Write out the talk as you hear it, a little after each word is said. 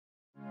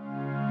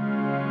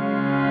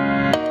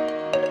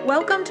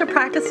Welcome to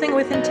Practicing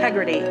with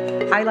Integrity,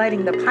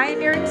 highlighting the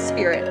pioneering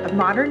spirit of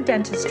modern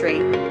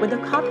dentistry with a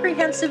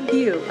comprehensive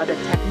view of the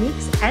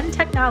techniques and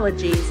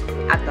technologies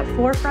at the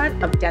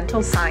forefront of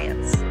dental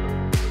science.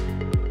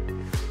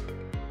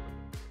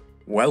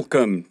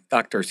 Welcome,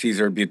 Dr.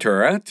 Cesar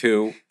Butura,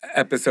 to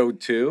episode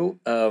 2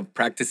 of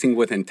Practicing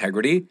with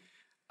Integrity.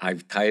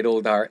 I've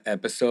titled our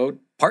episode,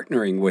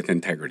 Partnering with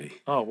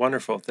Integrity. Oh,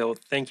 wonderful.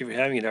 Thank you for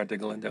having me, Dr.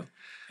 Galindo.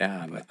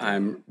 Yeah,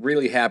 I'm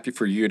really happy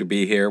for you to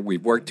be here.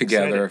 We've worked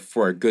together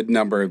for a good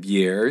number of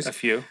years. A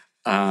few.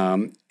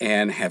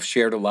 And have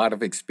shared a lot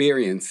of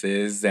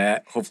experiences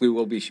that hopefully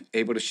we'll be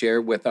able to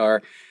share with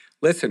our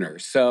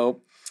listeners.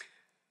 So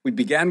we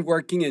began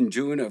working in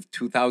June of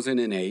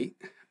 2008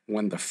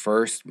 when the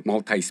first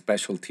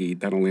multi-specialty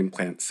dental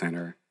implant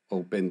center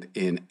opened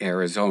in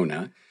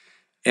Arizona.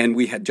 And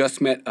we had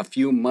just met a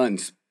few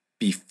months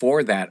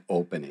before that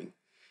opening.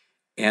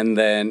 And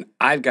then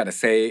I've got to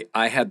say,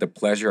 I had the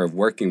pleasure of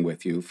working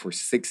with you for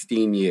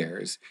 16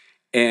 years,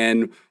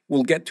 and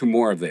we'll get to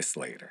more of this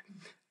later.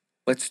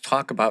 Let's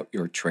talk about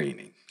your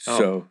training.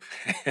 So,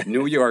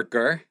 New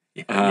Yorker.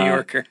 New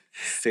Yorker.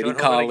 City Don't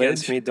College. hold it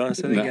against me. Don't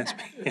say it against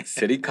me.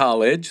 City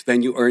College.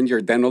 Then you earned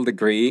your dental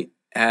degree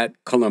at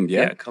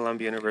Columbia. Yeah,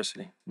 Columbia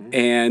University. Mm-hmm.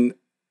 And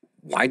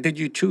why did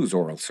you choose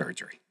oral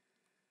surgery?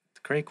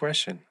 Great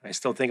question. I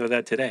still think of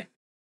that today.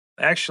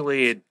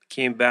 Actually, it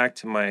came back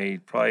to my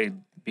probably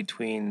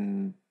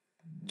between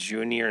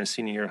junior and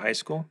senior year of high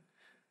school.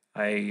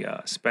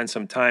 I spent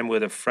some time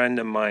with a friend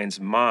of mine's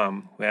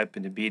mom who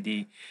happened to be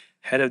the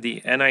head of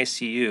the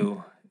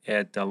NICU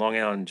at Long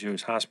Island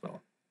Jewish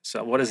Hospital.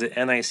 So what does the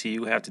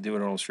NICU have to do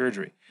with oral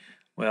surgery?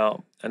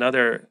 Well,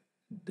 another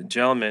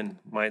gentleman,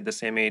 the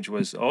same age,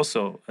 was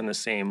also in the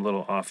same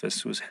little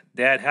office, whose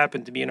dad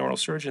happened to be an oral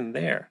surgeon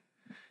there.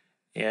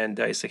 And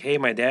I said, hey,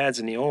 my dad's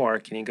in the OR.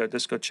 Can you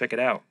let's go check it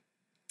out?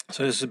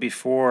 So this is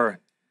before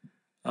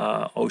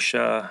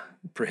OSHA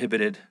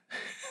prohibited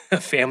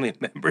family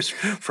members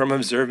from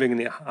observing in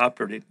the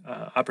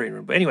operating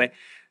room. But anyway,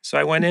 so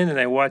I went in and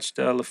I watched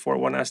LaForte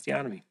 1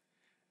 osteotomy.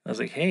 I was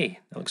like, hey,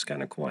 that looks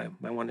kind of cool. I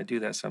might want to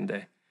do that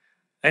someday.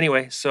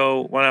 Anyway,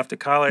 so went off to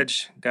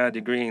college, got a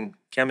degree in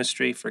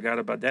chemistry, forgot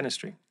about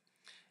dentistry.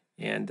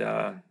 And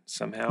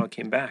somehow it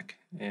came back,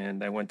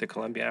 and I went to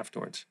Columbia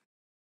afterwards.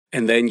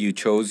 And then you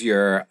chose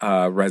your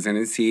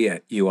residency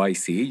at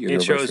UIC,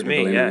 University of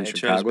Galindo in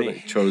Chicago.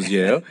 It chose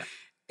you.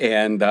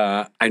 And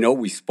I know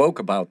we spoke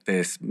about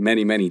this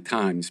many, many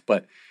times,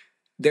 but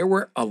there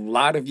were a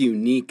lot of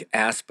unique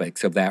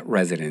aspects of that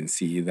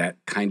residency that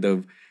kind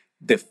of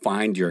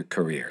defined your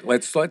career.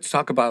 Let's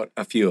talk about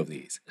a few of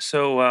these.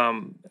 So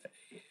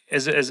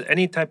as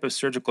any type of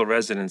surgical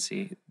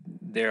residency,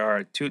 there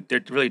are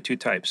really two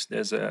types.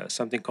 There's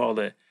something called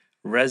a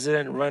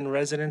resident-run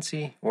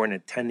residency or an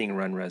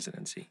attending-run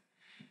residency.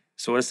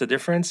 So what's the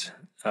difference?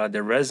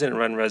 The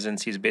resident-run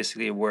residency is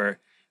basically where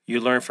you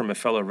learn from a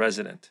fellow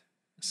resident.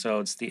 So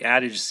it's the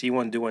adage, see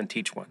one, do one,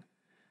 teach one.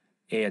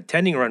 A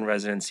attending-run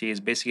residency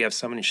is basically you have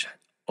someone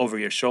over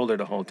your shoulder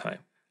the whole time.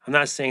 I'm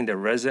not saying the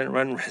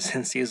resident-run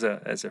residency is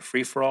a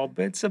free-for-all,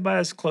 but it's about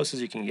as close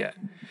as you can get.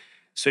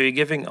 So you're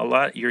given a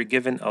lot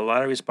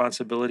of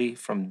responsibility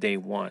from day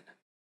one.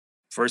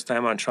 First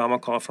time on trauma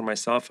call for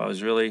myself, I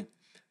was really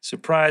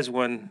surprised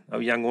when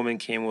a young woman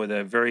came with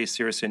a very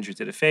serious injury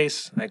to the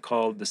face. I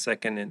called the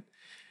second in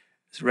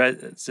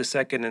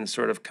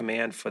sort of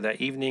command for that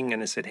evening,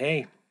 and I said,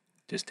 hey,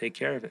 just take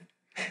care of it.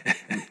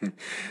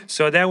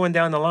 So that went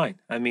down the line.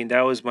 I mean,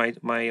 that was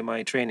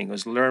my training. It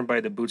was learned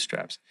by the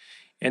bootstraps.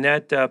 And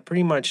that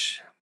pretty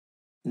much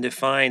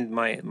defined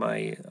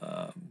my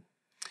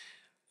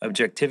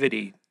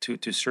objectivity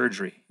to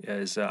surgery.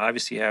 As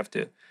obviously you have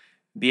to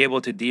be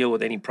able to deal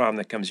with any problem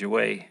that comes your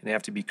way, and you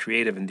have to be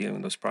creative in dealing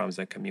with those problems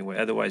that come your way.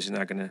 Otherwise, you're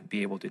not going to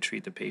be able to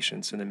treat the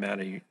patients in the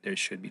manner they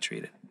should be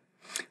treated.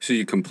 So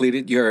you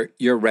completed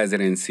your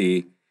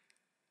residency,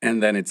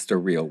 and then it's the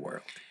real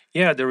world.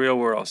 Yeah, the real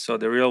world. So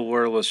the real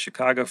world was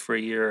Chicago for a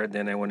year, and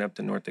then I went up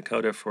to North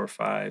Dakota for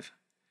 5,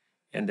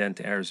 and then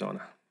to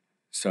Arizona.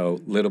 So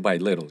little by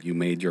little, you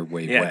made your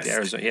way west. Yeah, to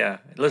Arizona. Yeah,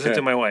 listen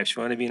to my wife. She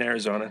wanted to be in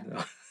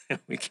Arizona.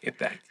 We came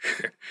back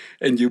here.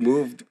 And you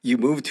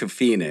moved to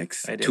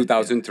Phoenix,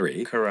 2003.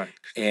 Yeah. Correct.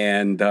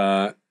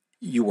 And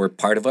you were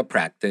part of a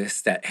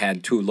practice that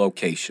had 2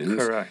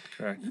 locations. Correct.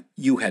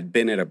 You had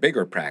been at a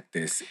bigger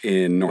practice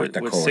in North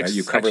Dakota.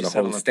 You covered the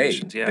whole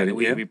state. Yeah,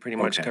 we pretty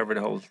much covered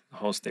the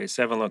whole state,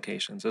 7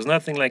 locations. There's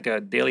nothing like a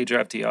daily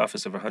drive to the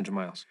office of 100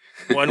 miles,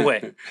 one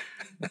way.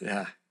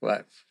 Yeah,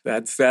 well,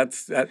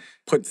 that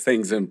puts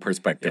things in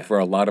perspective for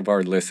a lot of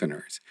our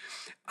listeners.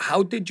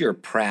 How did your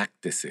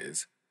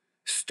practices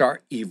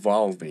start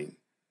evolving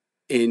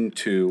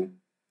into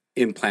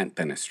implant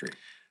dentistry?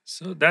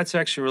 So that's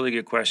actually a really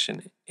good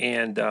question.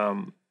 And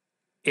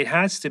it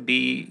has to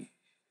be,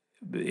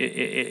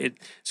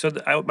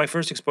 my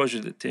first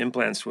exposure to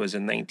implants was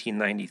in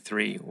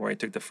 1993, where I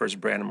took the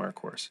first Brandemark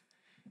course.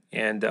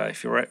 And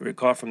if you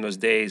recall from those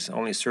days,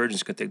 only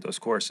surgeons could take those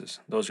courses.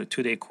 Those are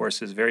 2-day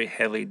courses, very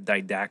heavily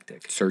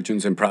didactic.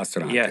 Surgeons and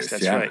prosthodontists. Yes,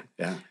 that's right.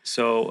 Yeah.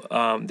 So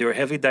they were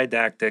heavily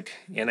didactic,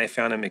 and I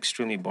found them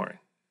extremely boring.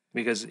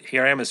 Because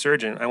here I am a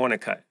surgeon, I want to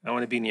cut. I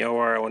want to be in the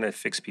OR, I want to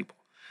fix people.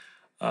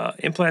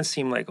 Implants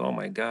seem like, oh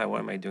my God, what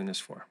am I doing this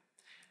for?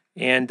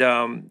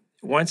 And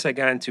once I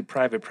got into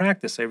private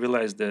practice, I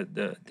realized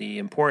the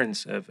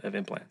importance of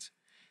implants.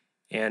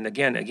 And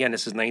again,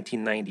 this is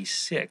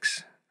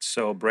 1996.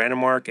 So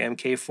Brandemark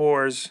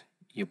MK4s,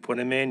 you put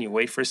them in, you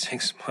wait for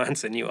 6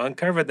 months, and you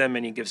uncover them,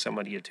 and you give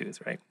somebody a tooth,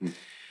 right?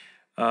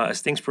 As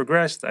things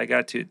progressed, I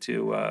got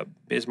to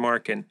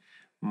Bismarck, and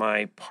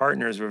my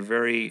partners were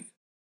very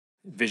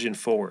vision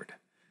forward.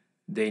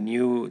 They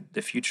knew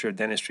the future of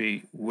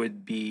dentistry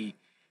would be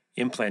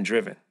implant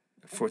driven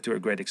to a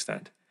great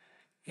extent.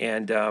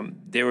 And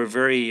they were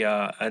very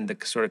on the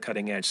sort of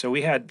cutting edge. So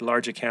we had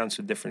large accounts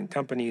with different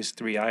companies,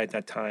 3i at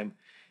that time,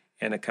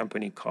 and a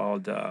company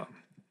called,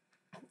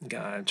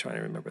 God, I'm trying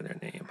to remember their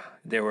name.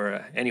 They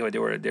were, they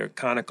were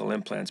conical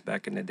implants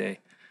back in the day.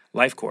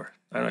 Lifecore.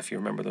 I don't know if you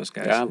remember those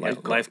guys. Yeah,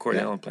 Lifecore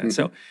dental implants.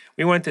 So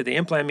we went to the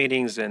implant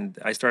meetings, and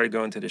I started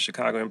going to the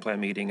Chicago implant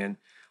meeting and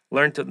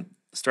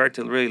start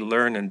to really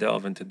learn and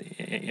delve into the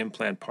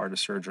implant part of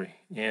surgery.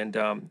 And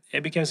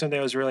it became something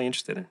I was really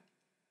interested in,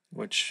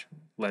 which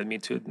led me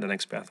to the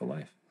next path of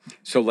life.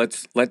 So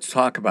let's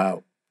talk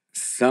about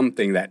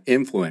something that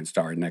influenced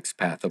our next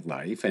path of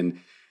life.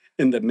 And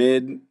in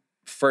the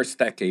first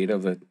decade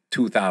of the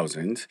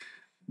 2000s,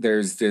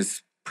 there's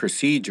this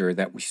procedure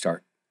that we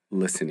start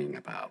listening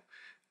about.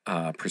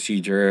 A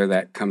procedure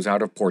that comes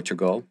out of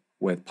Portugal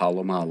with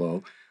Paulo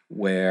Malo,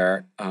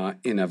 where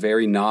in a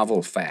very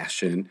novel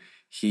fashion,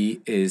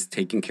 he is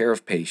taking care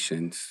of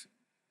patients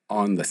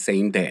on the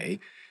same day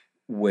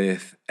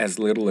with as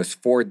little as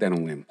 4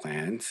 dental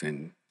implants,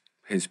 and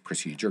his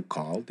procedure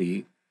called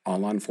the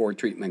all-on-4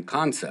 treatment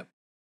concept,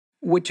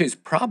 which is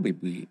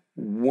probably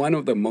one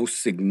of the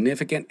most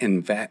significant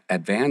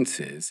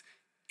advances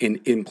in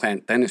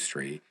implant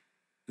dentistry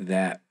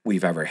that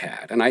we've ever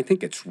had. And I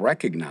think it's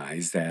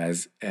recognized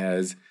as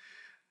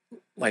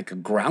like a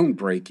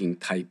groundbreaking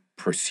type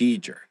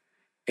procedure.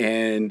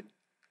 And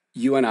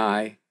you and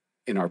I,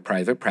 in our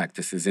private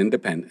practices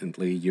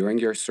independently, you and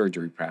your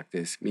surgery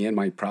practice, me and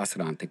my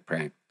prosthodontic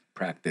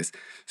practice,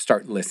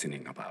 start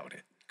listening about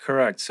it.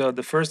 Correct. So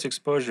the first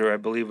exposure, I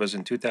believe, was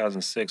in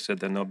 2006 at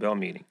the Nobel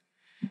meeting,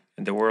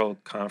 and the World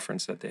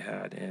Conference that they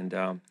had.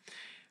 And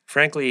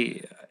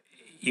frankly,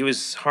 it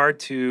was hard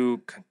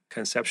to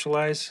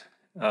conceptualize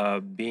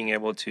being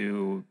able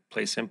to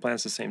place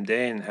implants the same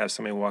day and have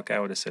somebody walk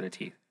out with a set of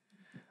teeth.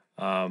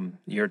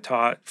 You're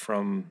taught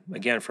from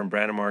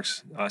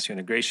Brandemark's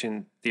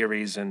osseointegration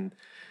theories and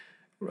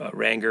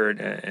Rangert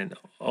and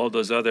all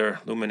those other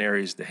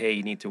luminaries that, hey,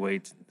 you need to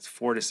wait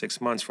 4 to 6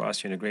 months for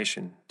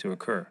osseointegration to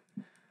occur.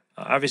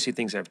 Obviously,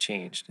 things have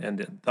changed, and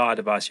the thought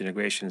of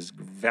osseointegration is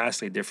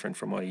vastly different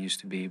from what it used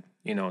to be,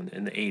 in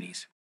the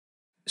 80s.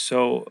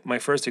 So my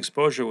first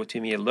exposure to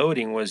immediate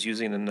loading was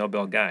using the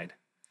Nobel guide,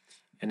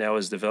 and that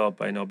was developed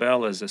by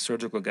Nobel as a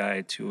surgical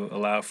guide to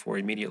allow for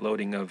immediate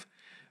loading of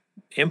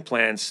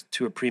implants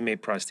to a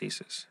pre-made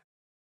prosthesis.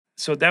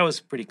 So that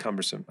was pretty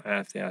cumbersome, I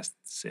have to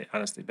say,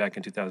 honestly, back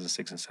in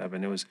 2006 and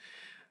 2007. It was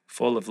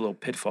full of little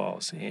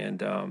pitfalls.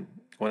 And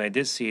when I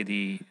did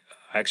I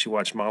actually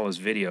watched Malo's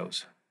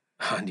videos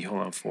on the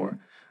all-on-4.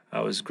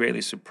 I was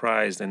greatly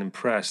surprised and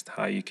impressed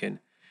how you can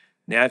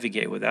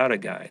navigate without a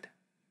guide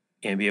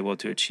and be able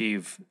to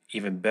achieve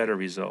even better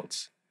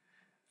results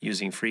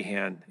using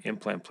freehand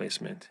implant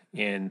placement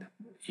and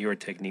your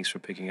techniques for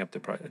picking up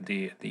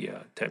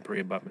the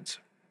temporary abutments.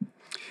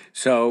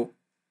 So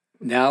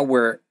now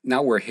we're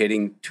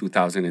hitting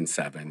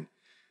 2007.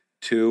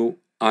 2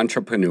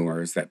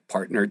 entrepreneurs that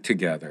partnered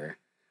together,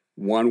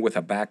 one with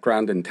a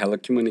background in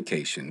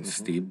telecommunications,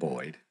 Steve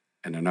Boyd,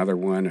 and another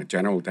one, a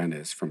general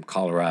dentist from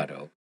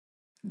Colorado,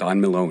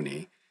 Don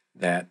Maloney,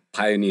 that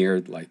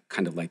pioneered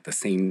kind of the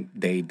same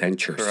day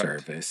denture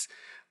service,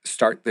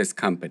 start this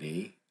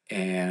company,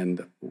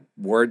 and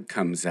word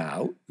comes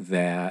out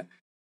that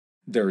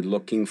they're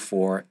looking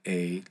for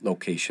a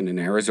location in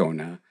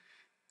Arizona.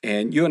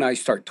 And you and I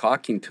start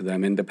talking to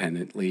them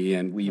independently,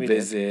 and we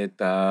visit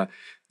the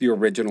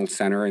original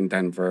center in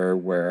Denver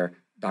where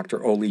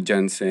Dr. Ole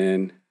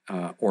Jensen,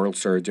 oral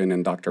surgeon,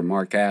 and Dr.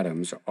 Mark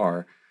Adams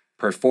are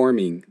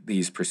performing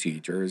these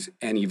procedures.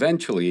 And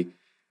eventually,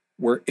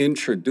 we're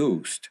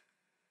introduced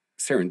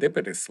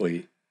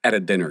serendipitously at a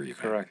dinner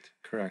event.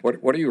 Correct.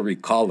 What do you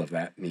recall of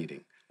that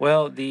meeting?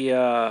 Well,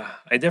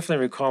 I definitely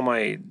recall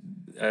my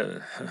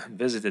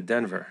visit to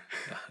Denver.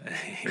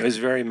 It was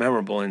very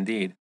memorable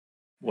indeed.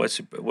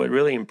 What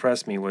really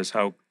impressed me was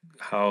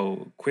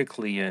how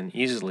quickly and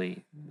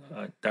easily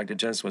Dr.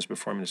 Jensen was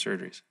performing the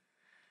surgeries.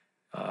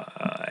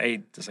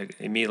 I was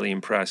immediately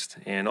impressed,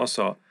 and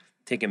also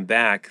taken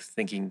back,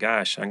 thinking,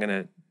 "Gosh,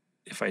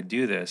 if I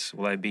do this,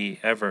 will I be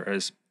ever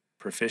as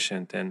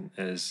proficient and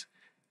as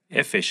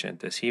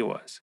efficient as he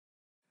was?"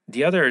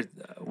 The other,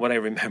 what I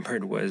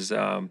remembered was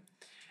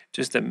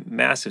just the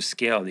massive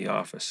scale of the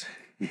office.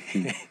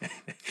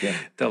 Yeah.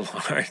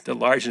 the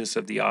largeness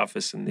of the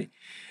office and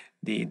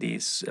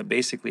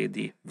basically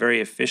the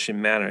very efficient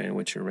manner in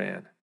which it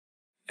ran.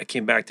 I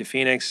came back to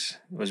Phoenix,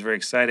 was very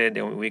excited,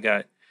 and we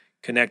got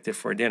connected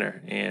for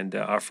dinner. And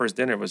our first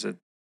dinner was at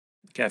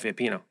Cafe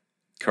Pino.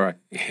 Correct.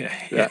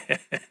 Yeah.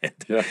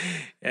 Yeah.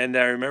 And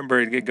I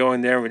remember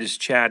going there, we're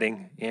just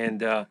chatting.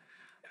 And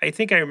I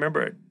think I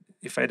remember,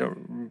 if I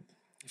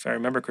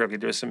remember correctly,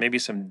 there was maybe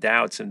some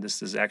doubts, and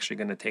this is actually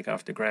going to take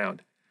off the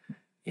ground.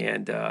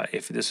 And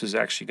if this is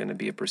actually going to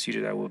be a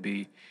procedure that will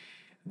be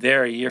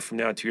there a year from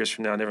now, 2 years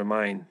from now, never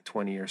mind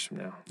 20 years from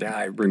now. Yeah,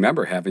 I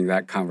remember having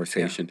that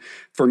conversation. Yeah.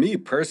 For me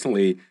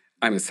personally,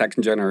 I'm a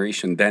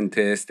second-generation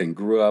dentist and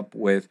grew up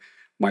with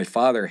my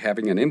father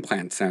having an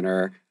implant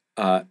center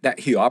that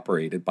he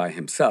operated by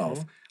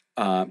himself.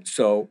 Mm-hmm.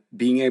 So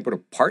being able to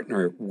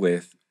partner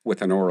with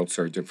an oral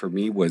surgeon for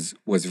me was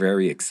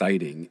very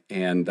exciting.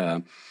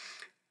 And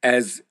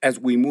as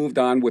we moved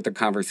on with the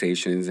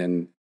conversations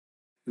and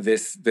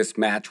this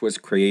match was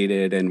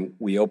created and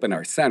we opened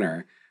our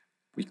center,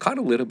 we caught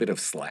a little bit of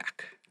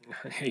slack.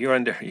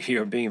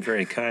 You're being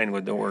very kind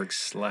with the word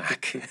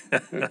slack.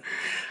 I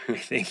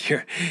think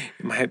you're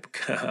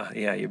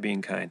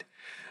being kind.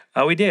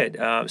 We did.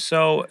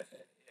 So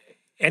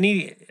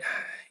any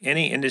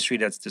industry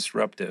that's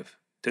disruptive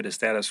to the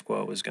status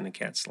quo is going to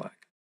catch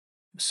slack.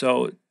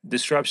 So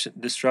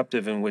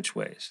disruptive in which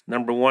ways?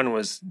 Number one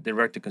was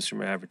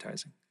direct-to-consumer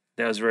advertising.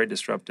 That was very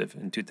disruptive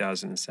in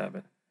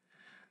 2007.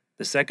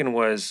 The second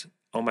was,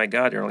 oh my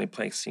God, they're only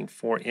placing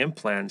 4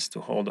 implants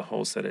to hold a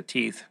whole set of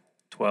teeth,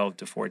 12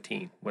 to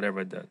 14,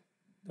 whatever the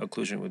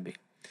occlusion would be.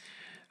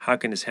 How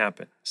can this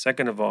happen?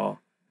 Second of all,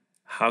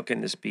 how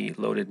can this be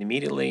loaded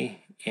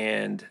immediately?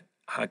 And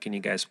how can you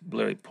guys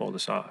literally pull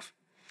this off?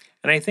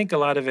 And I think a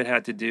lot of it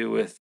had to do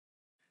with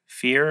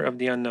fear of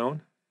the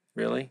unknown,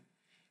 really.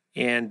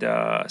 And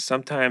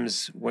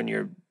sometimes when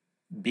you're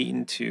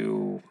beaten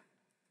to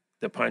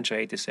the punch, I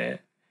hate to say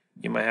it,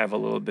 you might have a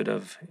little bit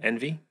of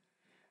envy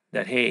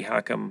that, hey,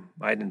 how come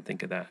I didn't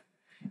think of that?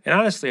 And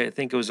honestly, I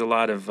think it was a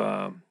lot of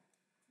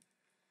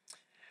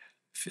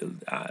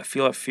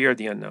fear of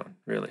the unknown,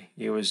 really.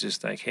 It was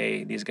just like,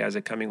 hey, these guys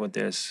are coming with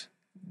this.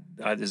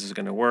 This is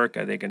going to work.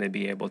 Are they going to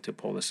be able to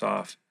pull this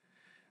off?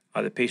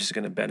 Are the patients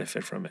going to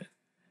benefit from it?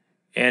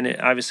 And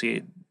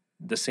obviously,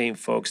 the same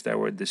folks that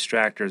were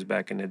distractors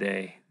back in the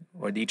day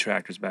or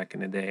detractors back in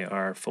the day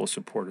are full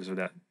supporters of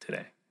that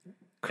today.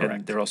 Correct.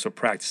 And they're also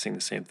practicing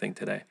the same thing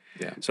today.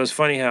 Yeah. So it's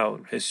funny how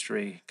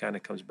history kind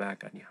of comes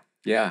back on you.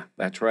 Yeah,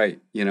 that's right.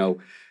 You know,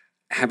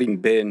 having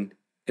been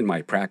in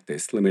my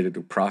practice limited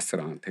to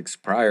prosthodontics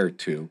prior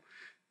to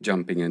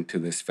jumping into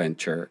this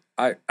venture,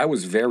 I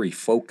was very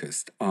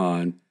focused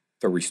on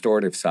the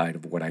restorative side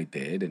of what I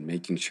did and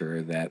making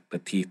sure that the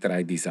teeth that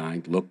I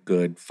designed looked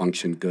good,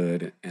 functioned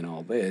good, and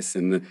all this.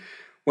 And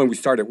when we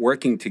started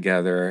working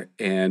together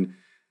and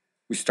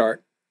we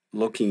start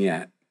looking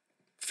at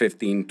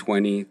 15,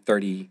 20,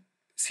 30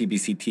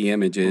 CBCT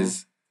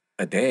images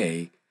a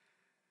day,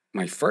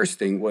 my first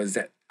thing was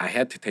that I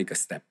had to take a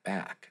step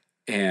back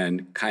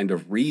and kind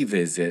of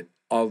revisit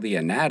all the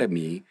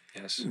anatomy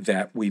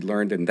that we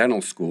learned in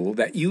dental school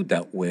that you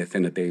dealt with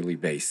on a daily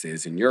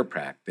basis in your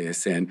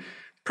practice and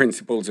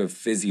principles of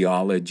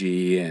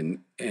physiology and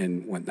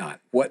whatnot.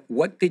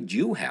 What did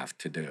you have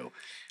to do?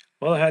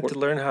 Well, I had to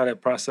learn how to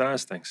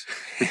process things.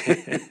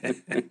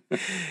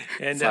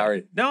 And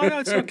Sorry. No,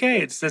 it's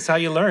okay. That's how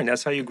you learn.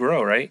 That's how you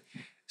grow, right?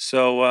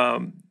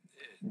 So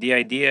the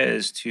idea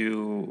is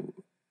to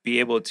be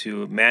able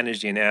to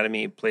manage the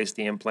anatomy, place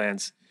the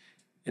implants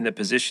in the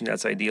position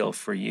that's ideal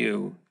for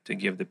you to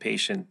give the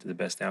patient the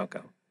best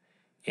outcome.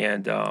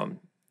 And,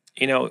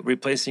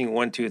 replacing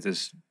one tooth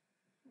is,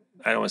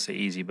 I don't want to say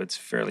easy, but it's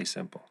fairly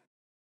simple.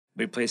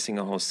 Replacing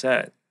a whole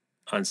set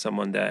on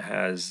someone that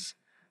has,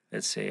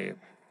 let's say,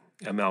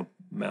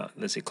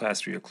 let's say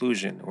class 3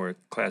 occlusion or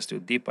class 2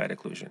 deep bite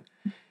occlusion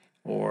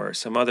or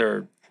some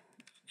other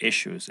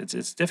issues,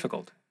 it's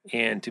difficult.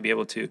 And to be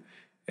able to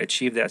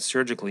achieve that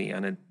surgically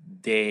on a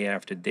day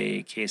after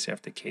day, case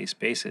after case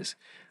basis,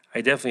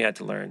 I definitely had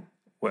to learn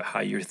how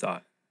you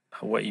thought,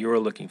 what you were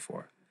looking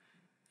for.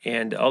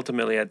 And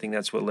ultimately, I think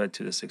that's what led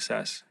to the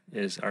success.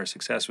 Is our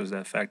success was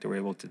that fact that we're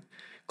able to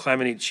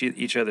climb in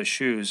each other's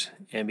shoes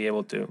and be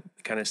able to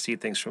kind of see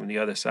things from the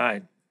other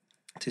side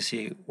to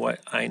see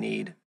what I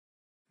need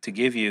to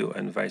give you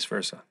and vice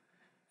versa.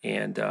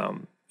 And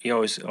you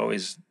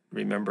always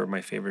remember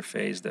my favorite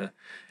phrase, the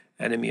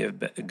enemy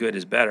of good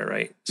is better,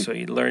 right? So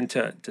you learn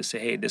to say,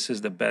 hey, this is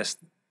the best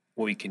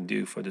what we can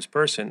do for this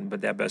person,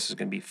 but that best is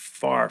going to be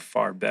far,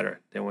 far better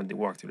than when they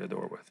walk through the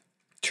door with.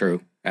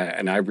 True.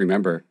 And I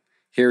remember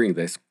hearing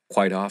this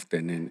quite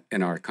often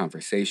in our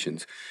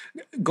conversations.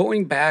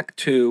 Going back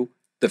to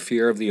the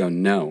fear of the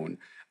unknown,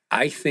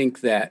 I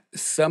think that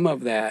some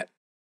of that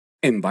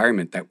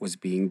environment that was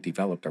being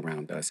developed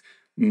around us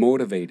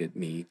motivated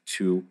me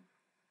to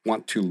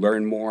want to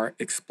learn more,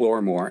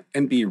 explore more,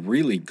 and be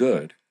really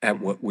good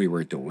at what we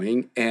were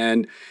doing.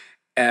 And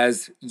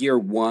as year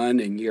 1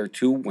 and year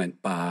 2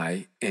 went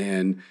by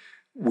and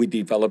we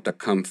developed a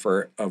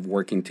comfort of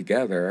working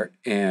together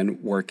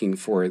and working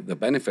for the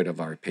benefit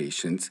of our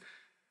patients.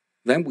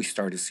 Then we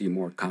started to see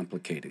more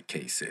complicated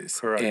cases.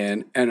 Correct.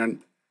 And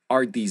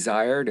our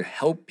desire to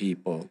help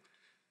people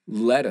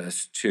led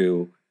us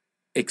to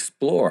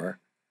explore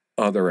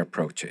other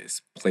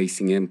approaches,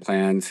 placing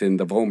implants in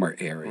the vomer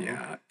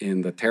area,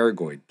 in the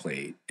pterygoid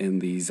plate, in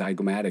the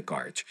zygomatic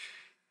arch.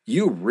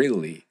 You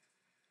really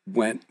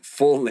went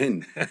full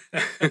in.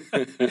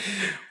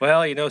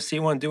 Well, see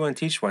one, do one,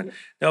 teach one.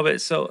 No,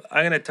 but so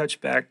I'm going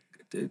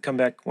to come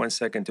back 1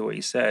 second to what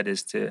you said,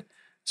 is to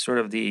sort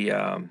of the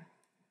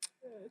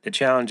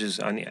challenges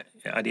on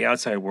the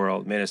outside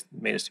world made us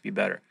to be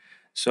better.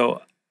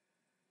 So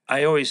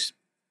I always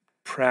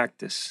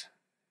practice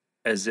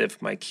as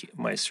if my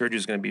surgery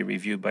is going to be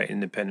reviewed by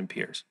independent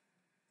peers,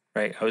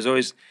 right? I was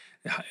always,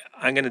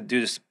 I'm going to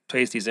do this,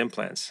 place these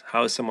implants.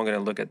 How is someone going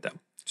to look at them?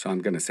 So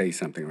I'm going to say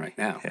something right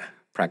now. Yeah.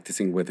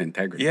 Practicing with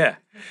integrity. Yeah.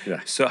 Yeah.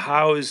 So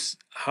how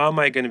am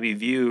I going to be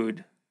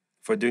viewed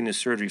for doing this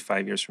surgery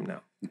 5 years from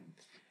now?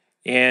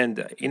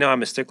 And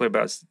I'm a stickler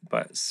about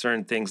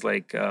certain things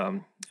like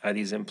are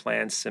these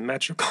implants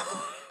symmetrical?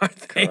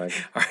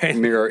 Correct. Right?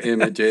 Mirror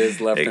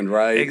images left and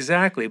right.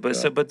 Exactly. But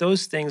Yeah. but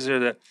those things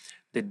are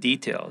the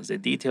details,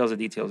 and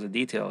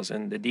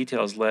the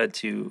details led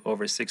to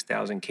over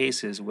 6,000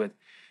 cases with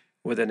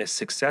a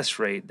success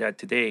rate that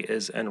today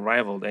is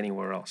unrivaled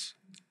anywhere else.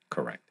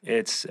 Correct.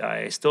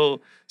 I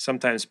still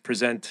sometimes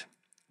present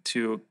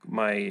to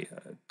my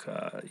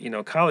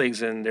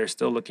colleagues, and they're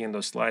still looking at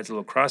those slides a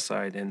little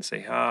cross-eyed and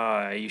say,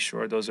 are you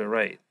sure those are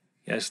right?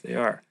 Yes, they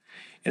are.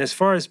 And as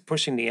far as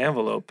pushing the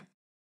envelope,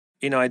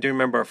 I do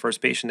remember our first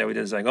patient that we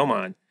did zygoma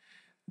on.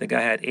 The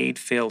guy had 8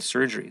 failed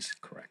surgeries.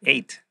 Correct.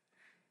 8.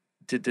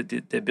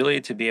 The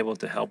ability to be able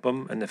to help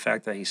him, and the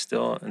fact that he's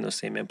still in those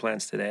same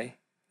implants today,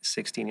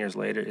 16 years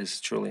later,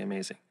 is truly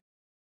amazing.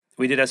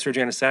 We did that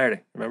surgery on a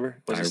Saturday, remember?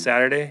 It was a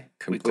Saturday.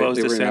 We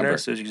closed the center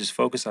so you just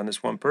focus on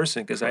this one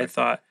person, because I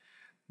thought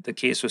the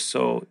case was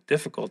so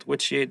difficult,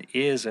 which it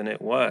is and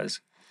it was.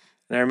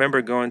 And I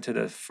remember going to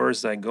the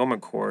first zygoma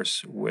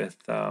course with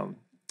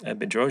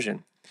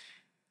Bedrosian,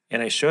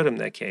 and I showed him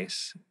that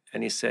case.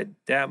 And he said,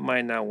 that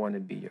might not want to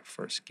be your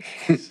first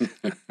case.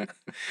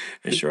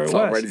 And sure it was. It's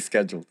already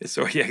scheduled.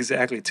 Yeah,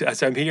 exactly.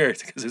 So I'm here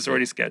because it's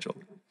already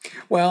scheduled.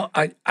 Well,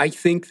 I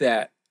think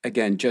that,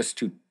 again, just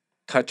to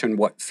touch on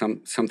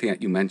something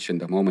that you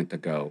mentioned a moment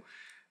ago,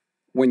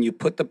 when you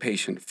put the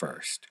patient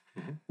first,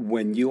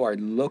 when you are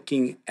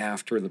looking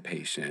after the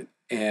patient,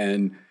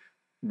 and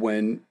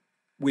when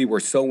we were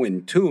so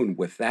in tune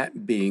with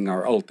that being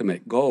our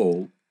ultimate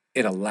goal,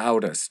 it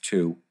allowed us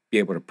to be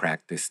able to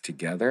practice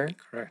together,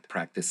 Correct.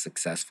 Practice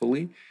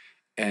successfully,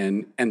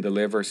 and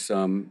deliver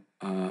some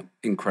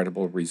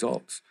incredible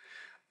results.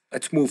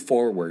 Let's move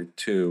forward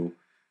to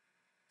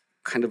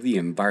kind of the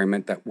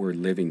environment that we're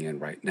living in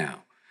right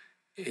now.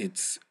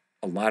 It's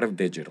a lot of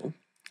digital.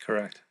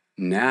 Correct.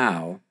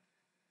 Now,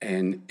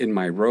 and in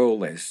my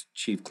role as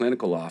Chief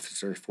Clinical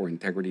Officer for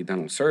Integrity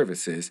Dental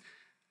Services,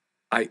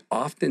 I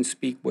often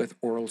speak with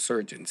oral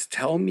surgeons.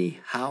 Tell me,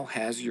 how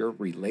has your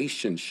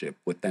relationship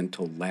with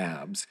dental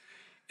labs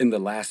in the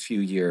last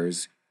few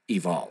years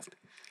evolved?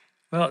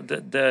 Well,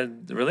 the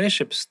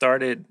relationship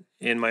started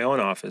in my own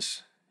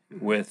office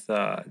with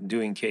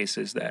doing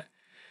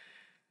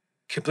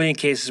completing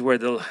cases where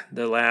the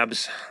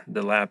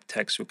lab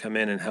techs would come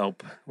in and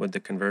help with the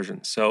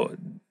conversion. So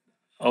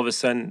all of a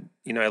sudden,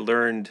 I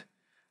learned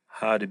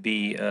how to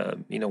be,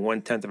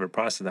 1/10 of a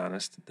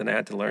prosthodontist. Then I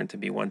had to learn to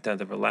be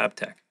 1/10 of a lab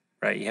tech,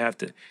 right? You have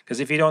to, because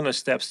if you don't know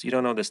steps, you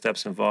don't know the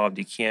steps involved,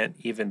 you can't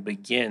even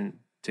begin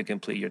to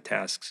complete your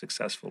task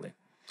successful.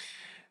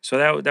 So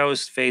that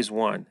was phase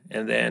one.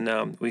 And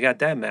then we got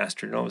that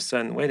mastered. And all of a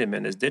sudden, wait a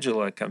minute, there's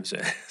digital that comes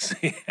in. So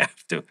you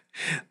have to,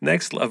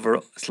 next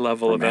level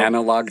From of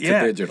analog to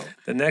digital.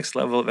 The next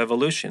level of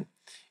evolution.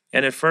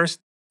 And at first,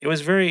 it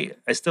was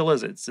it still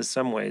is, it's in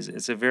some ways,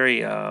 it's a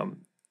very, not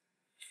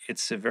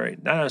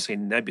I would say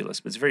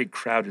nebulous, but it's a very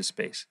crowded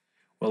space.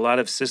 With a lot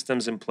of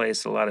systems in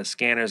place, a lot of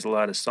scanners, a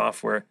lot of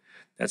software,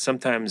 that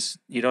sometimes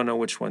you don't know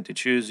which one to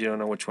choose. You don't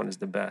know which one is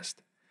the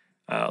best.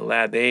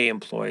 Lab A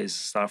employs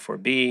software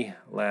B.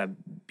 Lab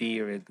B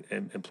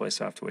employs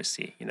software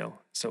C.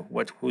 So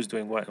who's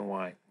doing what and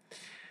why?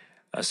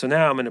 So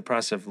now I'm in the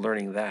process of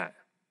learning that,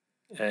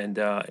 and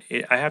I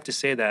have to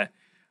say that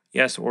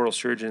yes, oral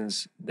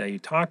surgeons that you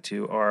talk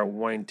to are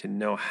wanting to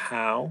know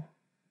how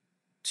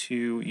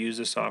to use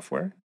the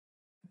software,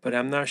 but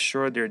I'm not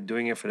sure they're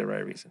doing it for the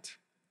right reasons.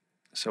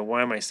 So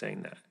why am I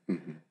saying that?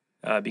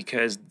 Mm-hmm.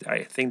 Because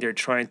I think they're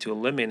trying to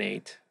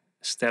eliminate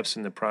steps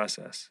in the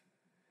process.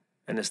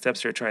 And the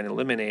steps they're trying to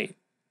eliminate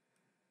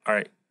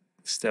are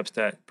steps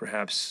that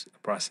perhaps a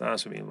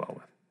prosthodontist would be involved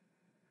with,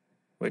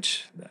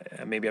 which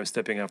maybe I'm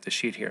stepping off the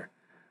sheet here.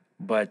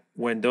 But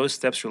when those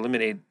steps are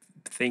eliminated,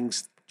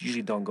 things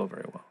usually don't go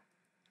very well.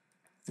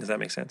 Does that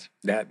make sense?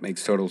 That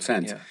makes total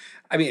sense. Yeah.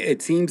 I mean,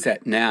 it seems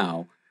that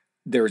now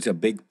there's a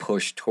big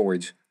push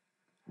towards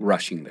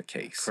rushing the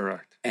case.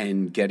 Correct.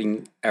 And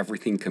getting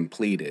everything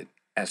completed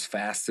as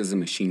fast as a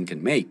machine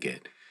can make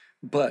it.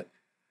 But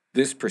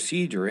this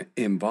procedure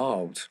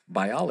involves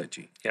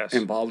biology. Yes.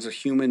 Involves a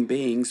human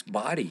being's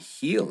body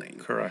healing.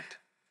 Correct.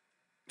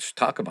 Let's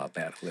talk about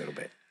that a little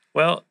bit.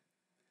 Well,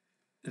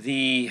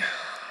 the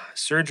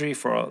surgery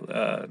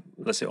for,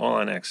 let's say, all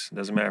on X,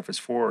 doesn't matter if it's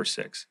 4 or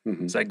 6,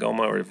 zygoma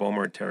or voma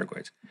or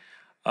pterygoids,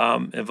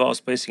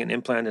 involves placing an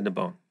implant in the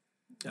bone.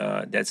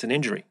 That's an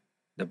injury.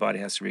 The body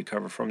has to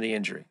recover from the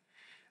injury.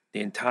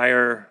 The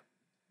entire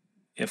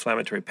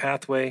inflammatory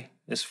pathway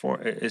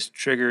is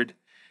triggered.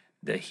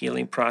 The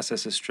healing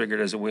process is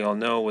triggered, as we all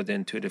know.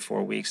 Within 2 to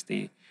 4 weeks,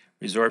 the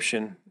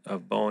resorption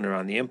of bone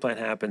around the implant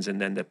happens, and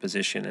then the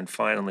position, and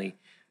finally,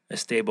 a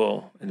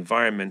stable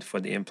environment for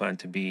the implant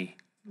to be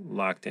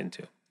locked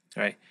into.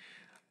 Right?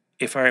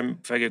 If I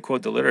could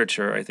quote the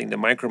literature, I think the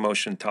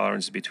micromotion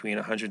tolerance is between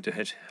 100 to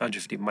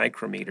 150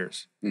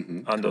 micrometers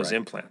on those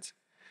implants.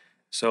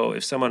 So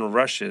if someone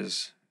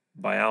rushes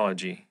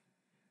biology,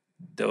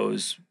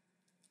 those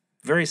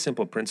very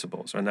simple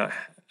principles are not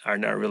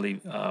really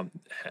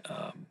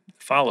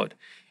followed,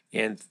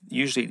 and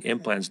usually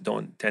implants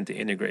don't tend to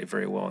integrate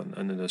very well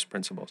under those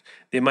principles.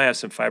 They might have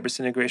some fibrous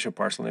integration or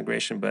partial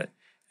integration, but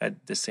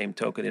at the same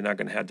token, they're not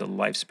going to have the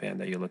lifespan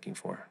that you're looking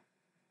for.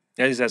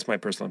 At least that's my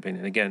personal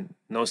opinion. Again,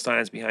 no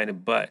science behind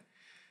it, but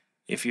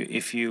I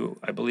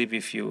believe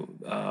if you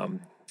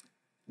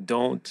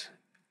don't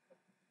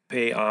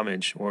pay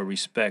homage or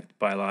respect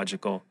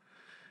biological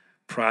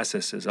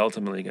processes,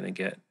 ultimately going to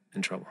get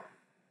in trouble.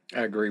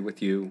 I agree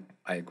with you.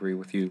 I agree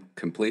with you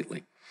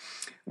completely.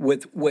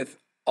 With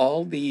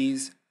all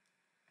these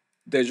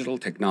digital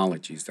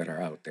technologies that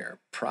are out there,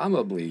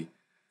 probably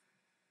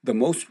the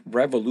most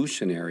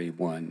revolutionary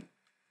one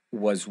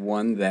was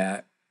one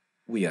that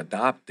we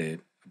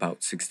adopted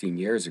about 16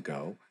 years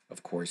ago.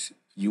 Of course,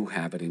 you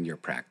have it in your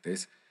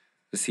practice,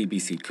 the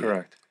CBCT.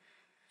 Correct.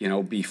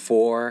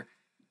 Before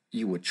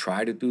you would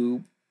try to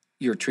do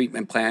your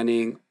treatment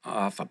planning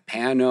off a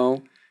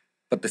pano,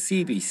 but the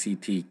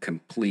CBCT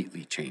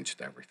completely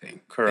changed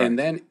everything. Correct. And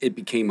then it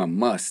became a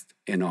must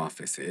in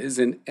offices.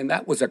 And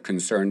that was a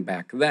concern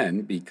back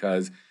then,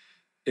 because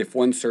if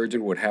one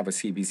surgeon would have a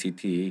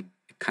CBCT,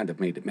 it kind of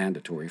made it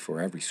mandatory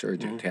for every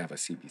surgeon to have a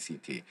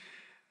CBCT.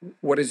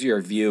 What is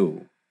your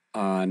view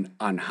on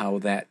how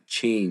that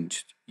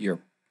changed your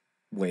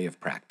way of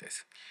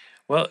practice?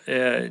 Well,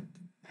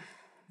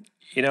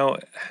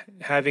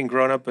 having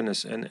grown up in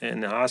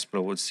the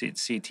hospital with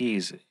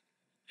CTs,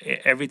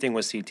 everything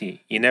was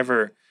CT. You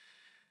never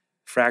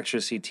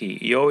fractured CT.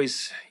 You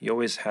always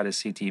had a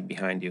CT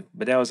behind you,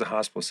 but that was a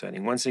hospital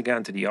setting. Once you got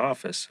into the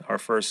office, our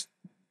first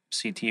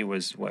CT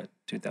was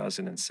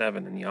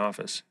 2007 in the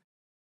office.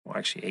 Well,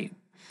 actually 8.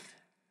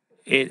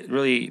 It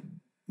really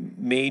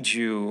made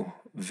you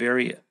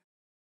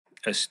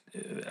it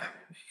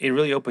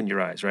really opened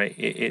your eyes, right?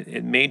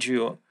 It made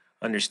you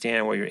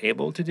understand what you're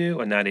able to do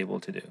or not able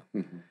to do.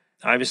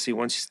 Obviously,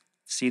 once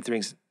you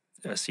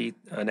see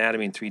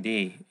anatomy in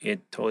 3D, it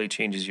totally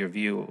changes your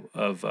view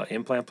of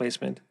implant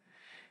placement.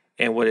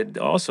 And what it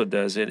also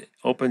does, it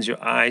opens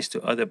your eyes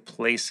to other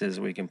places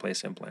where you can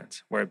place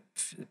implants, where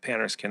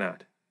panners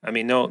cannot. I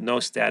mean, no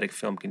static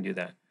film can do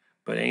that.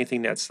 But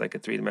anything that's like a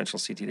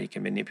 3-dimensional CT that you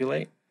can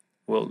manipulate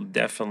will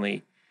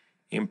definitely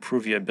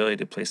improve your ability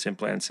to place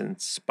implants in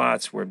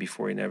spots where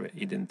before you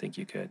didn't think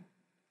you could.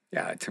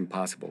 Yeah, it's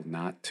impossible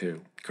not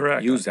to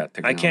Correct. use that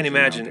technology. I can't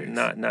imagine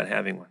nowadays. not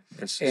having one.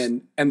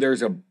 And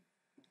there's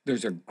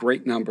a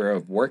great number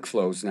of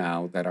workflows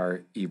now that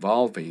are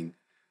evolving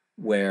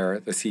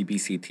where the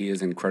CBCT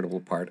is an incredible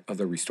part of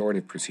the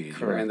restorative procedure.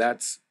 Correct. And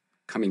that's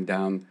coming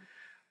down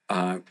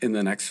in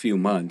the next few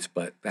months,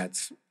 but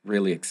that's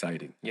really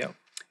exciting. Yeah.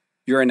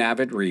 You're an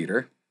avid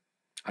reader.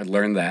 I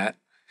learned that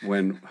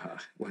when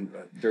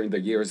during the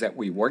years that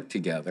we worked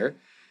together.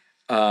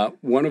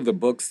 One of the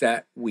books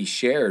that we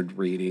shared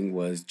reading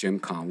was Jim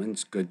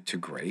Collins' Good to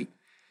Great.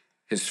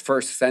 His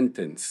first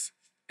sentence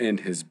in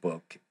his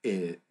book,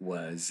 it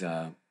was,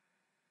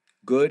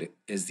 good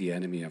is the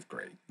enemy of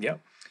great. Yeah.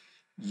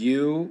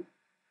 You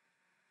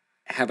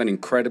have an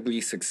incredibly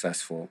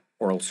successful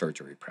oral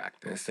surgery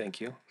practice. Well, thank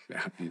you.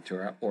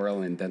 Butura,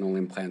 oral and dental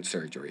implant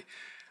surgery.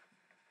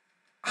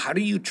 How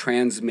do you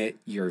transmit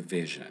your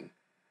vision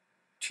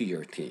to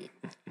your team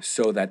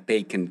so that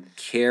they can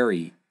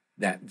carry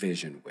that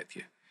vision with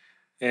you?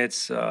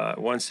 It's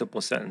one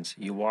simple sentence.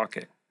 You walk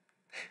it.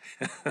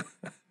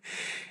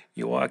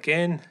 You walk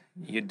in,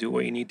 you do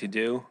what you need to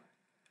do,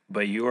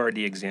 but you are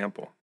the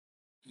example.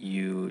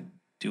 You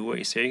do what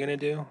you say you're going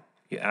to do.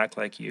 You act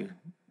like you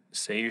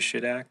say you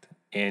should act.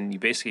 And you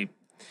basically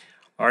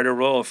are the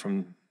role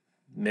from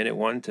minute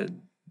 1 to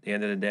the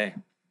end of the day.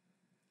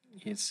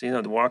 It's,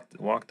 to walk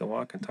the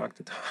walk and talk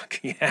the talk.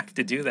 You have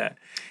to do that.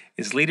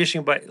 It's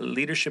leadership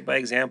by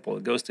example.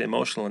 It goes to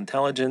emotional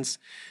intelligence.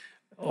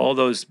 All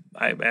those,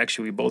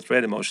 we both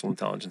read Emotional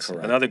Intelligence.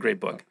 Correct. Another great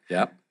book.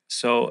 Yeah.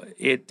 So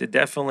it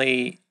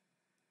definitely,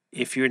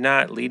 if you're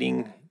not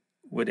leading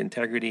with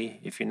integrity,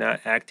 if you're not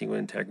acting with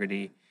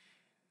integrity,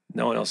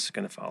 no one else is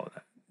going to follow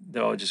that.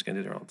 They're all just going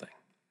to do their own thing.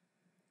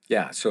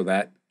 Yeah, so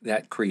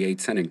that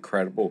creates an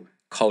incredible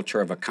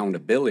culture of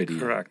accountability.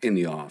 Correct. In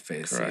the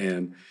office. Correct.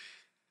 And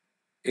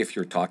if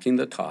you're talking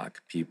the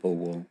talk,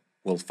 people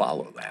will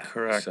follow that.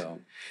 Correct. So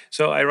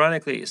So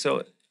ironically,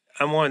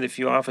 I'm one of the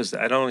few offices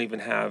that I don't even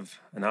have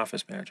an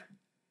office manager.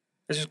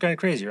 This is kind of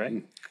crazy,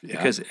 right? yeah.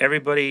 Because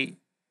everybody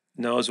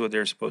knows what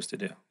they're supposed to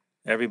do.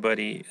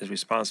 Everybody is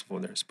responsible for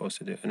what they're supposed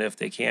to do. And if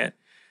they can't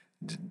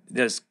do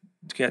it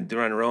on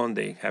their own,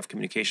 they have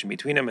communication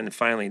between them, and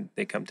finally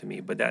they come to me.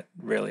 But that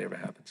rarely ever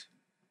happens.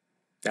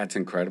 That's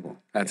incredible.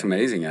 That's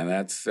amazing. And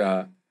that's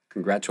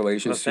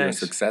congratulations to your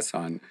success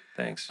on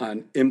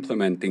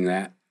implementing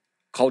that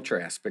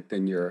culture aspect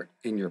in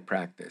your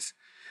practice.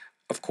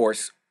 Of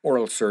course,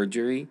 oral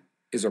surgery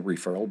is a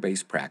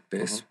referral-based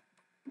practice,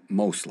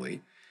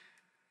 mostly.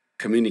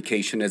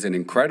 Communication is an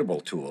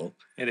incredible tool.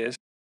 It is.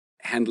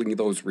 Handling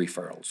those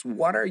referrals.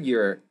 What are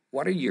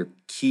your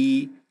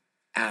key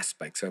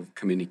aspects of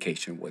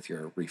communication with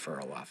your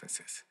referral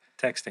offices?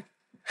 Texting.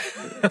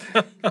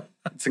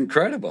 It's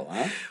incredible,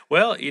 huh?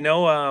 Well,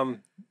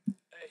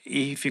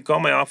 if you call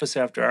my office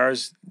after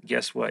hours,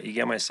 guess what? You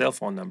get my cell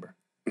phone number.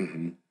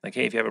 Like,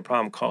 hey, if you have a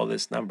problem, call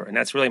this number. And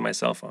that's really my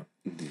cell phone.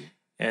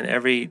 And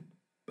every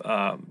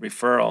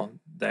referral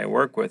that I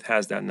work with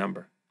has that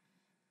number.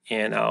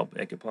 And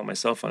I can pull out my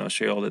cell phone. I'll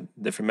show you all the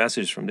different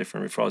messages from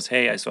different referrals.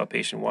 Hey, I saw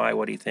patient Y.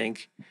 What do you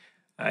think?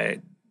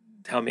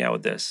 Help me out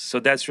with this. So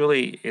that's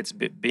really, it's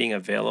being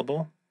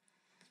available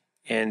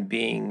and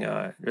being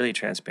really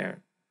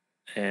transparent.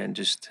 And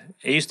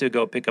I used to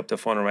go pick up the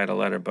phone and write a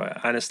letter,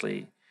 but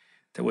honestly,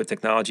 with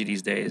technology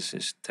these days,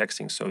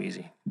 texting so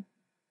easy.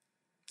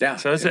 Yeah.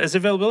 So it's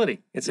availability.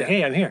 It's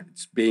hey, I'm here.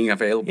 It's being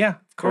available. Yeah,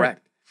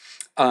 correct.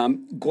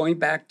 Going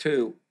back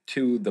to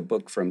the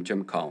book from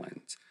Jim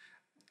Collins,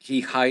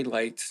 he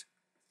highlights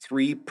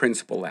 3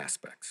 principal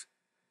aspects: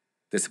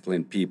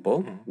 disciplined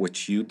people,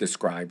 which you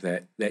describe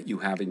that you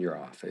have in your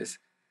office;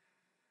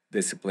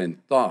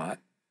 disciplined thought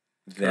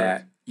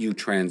that you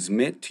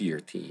transmit to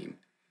your team;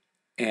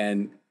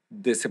 and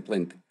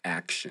disciplined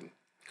action.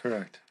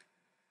 Correct.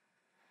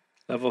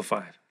 Level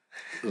 5.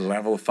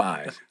 Level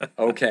 5.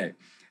 Okay.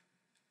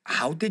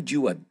 How did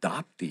you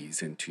adopt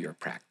these into your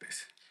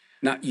practice?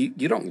 Now,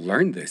 you don't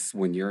learn this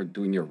when you're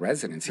doing your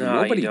residency.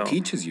 No, nobody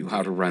teaches you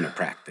how to run a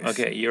practice.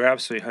 Okay, you're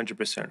absolutely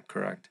 100%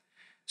 correct.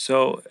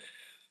 So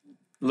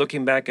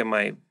looking back at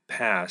my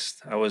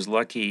past, I was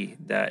lucky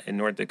that in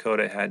North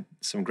Dakota I had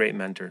some great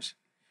mentors.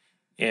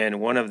 And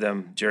one of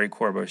them, Jerry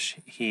Corbush,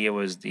 he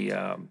was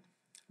I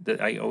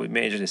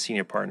managed as a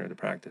senior partner of the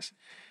practice.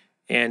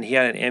 And he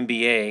had an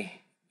MBA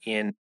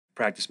in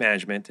practice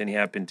management, and he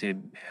happened to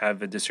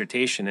have a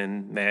dissertation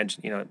in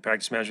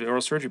practice management,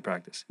 oral surgery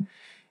practice.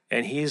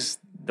 And he's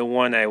the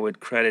one I would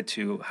credit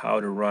to how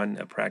to run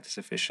a practice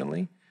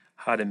efficiently,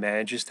 how to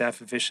manage your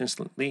staff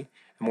efficiently,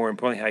 and more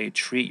importantly, how you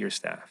treat your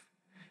staff.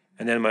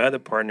 And then my other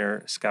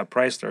partner, Scott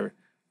Preisler,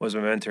 was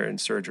my mentor in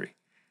surgery.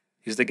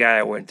 He's the guy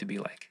I wanted to be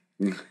like.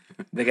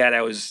 The guy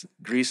that was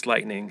greased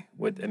lightning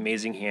with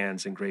amazing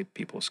hands and great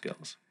people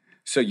skills.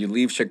 So you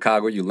leave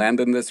Chicago, you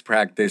land in this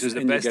practice,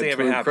 and you get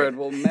 2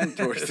 incredible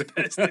mentors. The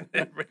best thing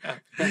that ever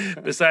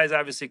happened. Besides,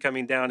 obviously,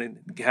 coming down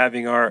and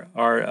having our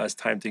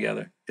time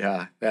together.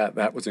 Yeah,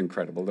 that was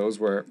incredible. Those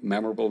were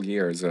memorable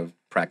years of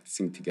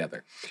practicing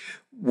together.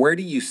 Where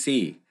do you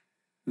see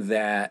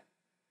that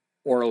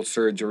oral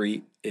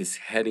surgery is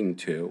heading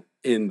to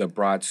in the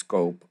broad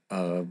scope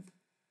of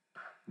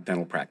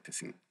dental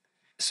practicing?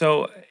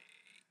 So,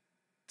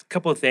 a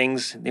couple of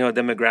things.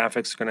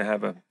 Demographics are going to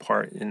have a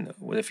part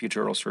with the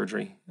future oral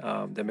surgery.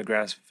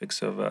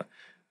 Demographics of a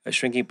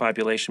shrinking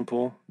population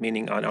pool,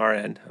 meaning on our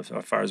end, as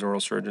far as oral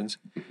surgeons,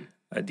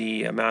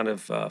 the amount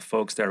of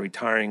folks that are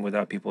retiring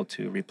without people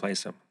to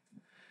replace them.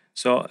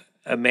 So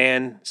a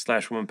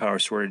man/woman power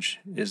shortage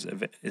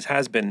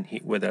has been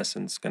with us,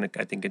 and it's going to,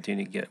 I think,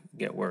 continue to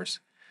get worse.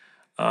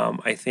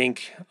 I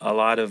think a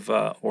lot of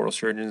oral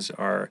surgeons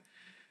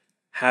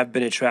have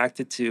been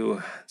attracted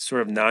to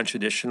sort of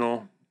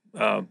non-traditional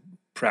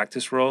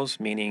practice roles,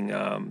 meaning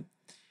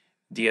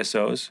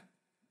DSOs,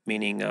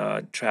 meaning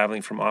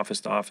traveling from office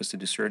to office to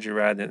do surgery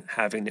rather than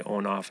having their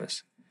own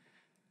office.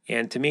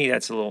 And to me,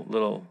 that's a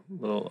little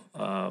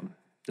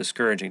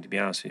discouraging, to be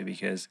honest with you,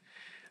 because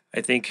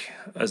I think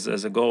as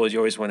a goal is you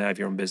always want to have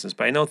your own business.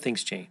 But I know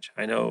things change.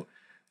 I know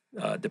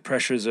the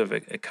pressures of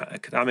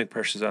economic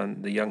pressures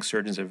on the young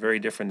surgeons are very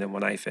different than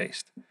what I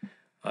faced.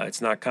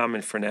 It's not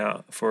common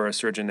for a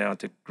surgeon now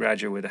to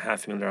graduate with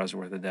 $500,000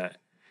 worth of debt.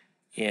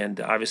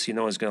 And obviously,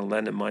 no one's going to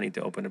lend them money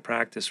to open a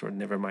practice or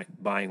never mind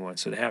buying one.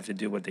 So they have to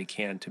do what they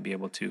can to be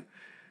able to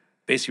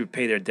basically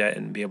pay their debt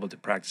and be able to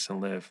practice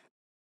and live.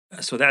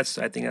 So I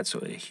think that's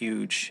a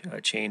huge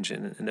change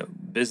in the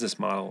business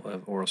model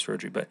of oral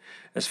surgery. But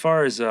as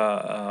far as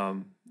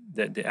the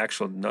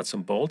actual nuts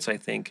and bolts, I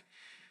think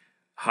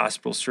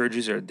hospital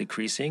surgeries are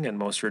decreasing, and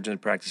most surgeons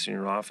practice in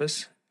your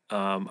office.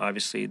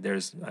 Obviously,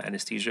 there's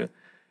anesthesia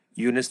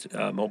units,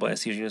 mobile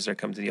anesthesia units that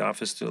come to the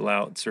office to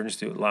allow surgeons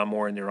to allow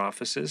more in their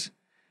offices.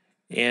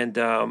 And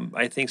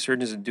I think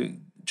surgeons are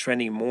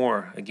trending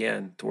more,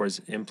 again, towards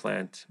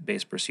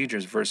implant-based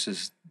procedures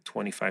versus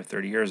 25,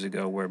 30 years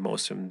ago, where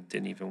most of them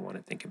didn't even want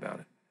to think about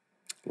it.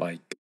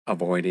 Like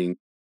avoiding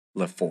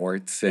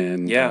Leforts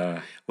and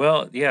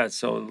Well, yeah.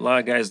 So a lot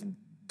of guys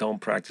don't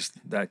practice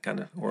that kind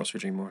of oral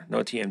surgery anymore. No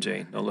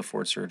TMJ, no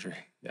Lefort surgery.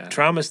 Yeah.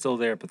 Trauma's still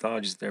there,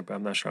 pathology's there, but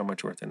I'm not sure how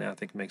much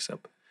orthodontic makes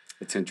up.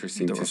 It's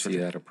interesting to see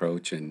that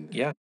approach, and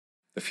yeah,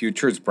 the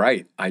future is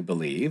bright, I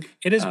believe.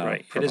 It is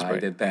bright.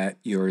 Provided that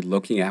you're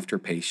looking after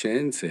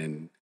patients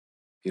and,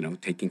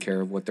 taking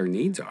care of what their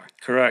needs are.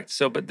 Correct.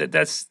 So, but that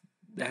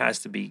has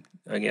to be,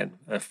 again,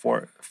 a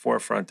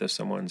forefront of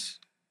someone's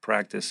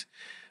practice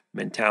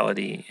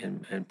mentality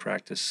and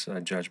practice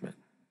judgment.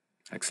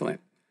 Excellent.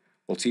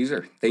 Well,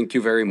 Cesar, thank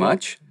you very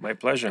much. My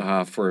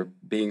pleasure. For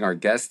being our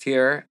guest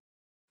here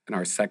in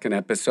our second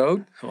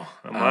episode. Oh,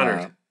 I'm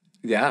honored.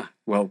 Yeah.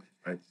 Well,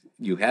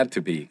 you had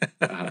to be.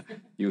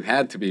 You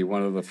had to be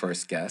one of the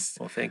first guests.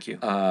 Well, thank you.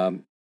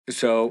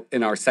 So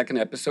in our second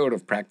episode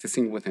of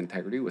Practicing with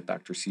Integrity with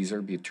Dr.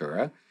 Cesar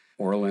Butura,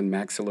 oral and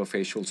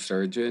maxillofacial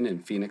surgeon in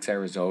Phoenix,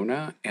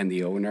 Arizona, and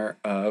the owner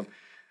of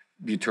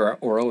Butura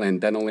Oral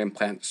and Dental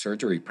Implant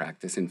Surgery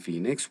Practice in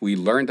Phoenix, we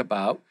learned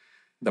about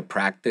the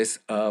practice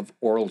of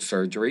oral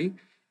surgery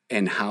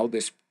and how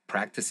this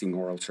practicing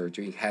oral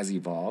surgery has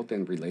evolved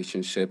in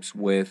relationships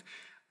with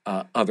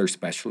other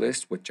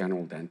specialists, with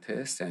general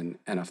dentists, and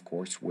of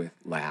course with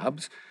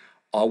labs,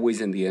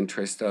 always in the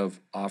interest of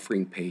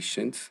offering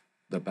patients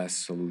the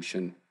best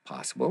solution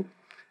possible.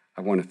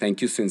 I want to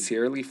thank you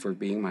sincerely for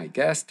being my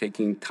guest,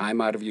 taking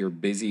time out of your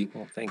busy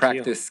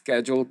practice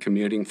schedule,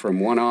 commuting from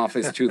one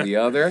office to the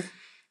other,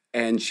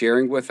 and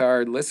sharing with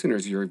our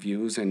listeners your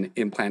views in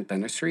implant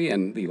dentistry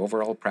and the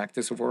overall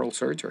practice of oral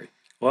surgery.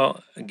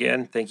 Well,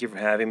 again, thank you for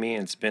having me.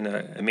 It's been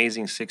an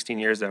amazing 16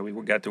 years that we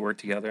got to work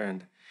together,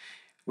 and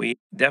we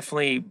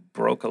definitely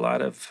broke a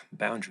lot of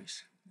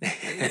boundaries.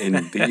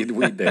 Indeed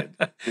we did.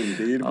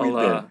 Indeed we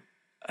did.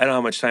 I don't know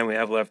how much time we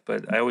have left,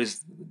 but I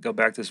always go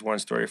back to this one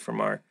story from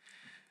our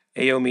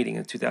AO meeting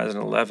in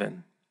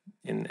 2011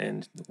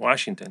 in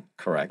Washington.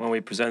 Correct. When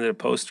we presented a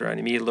poster on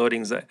immediate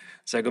loading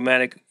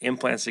zygomatic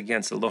implants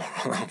against the lower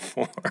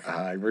four.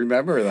 I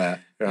remember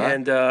that. Yeah.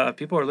 And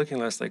people are looking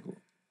at us like,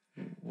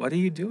 what are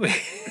you doing?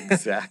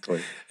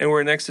 Exactly. And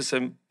we're next to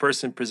some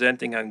person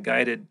presenting on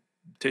guided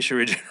tissue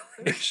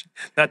regeneration.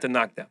 Not to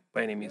knock that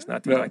by any means,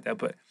 not to knock that,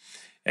 but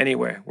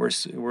anyway, we're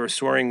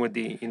soaring with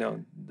the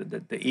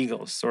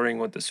eagles, soaring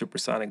with the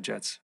supersonic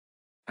jets.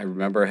 I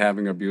remember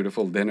having a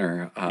beautiful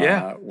dinner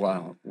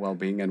while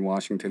being in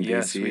Washington,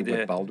 D.C.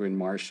 with Baldwin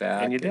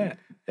Marshak. And your dad.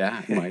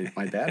 Yeah,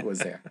 my dad was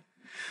there.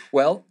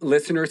 Well,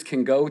 listeners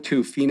can go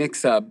to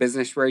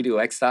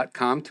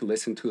phoenixbusinessradiox.com to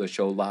listen to the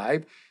show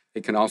live.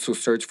 They can also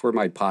search for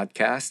my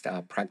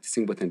podcast,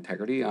 Practicing with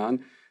Integrity,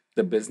 on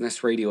the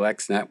Business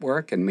RadioX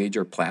network and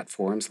major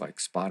platforms like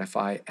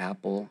Spotify,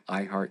 Apple,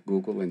 iHeart,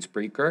 Google, and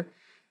Spreaker.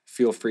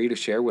 Feel free to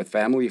share with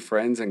family,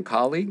 friends, and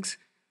colleagues,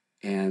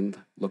 and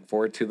look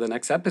forward to the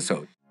next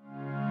episode.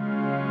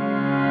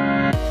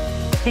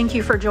 Thank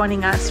you for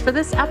joining us for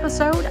this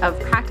episode of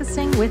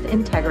Practicing with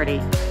Integrity.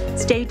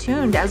 Stay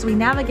tuned as we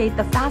navigate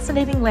the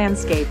fascinating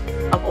landscape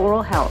of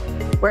oral health,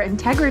 where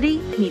integrity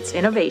meets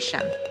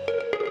innovation.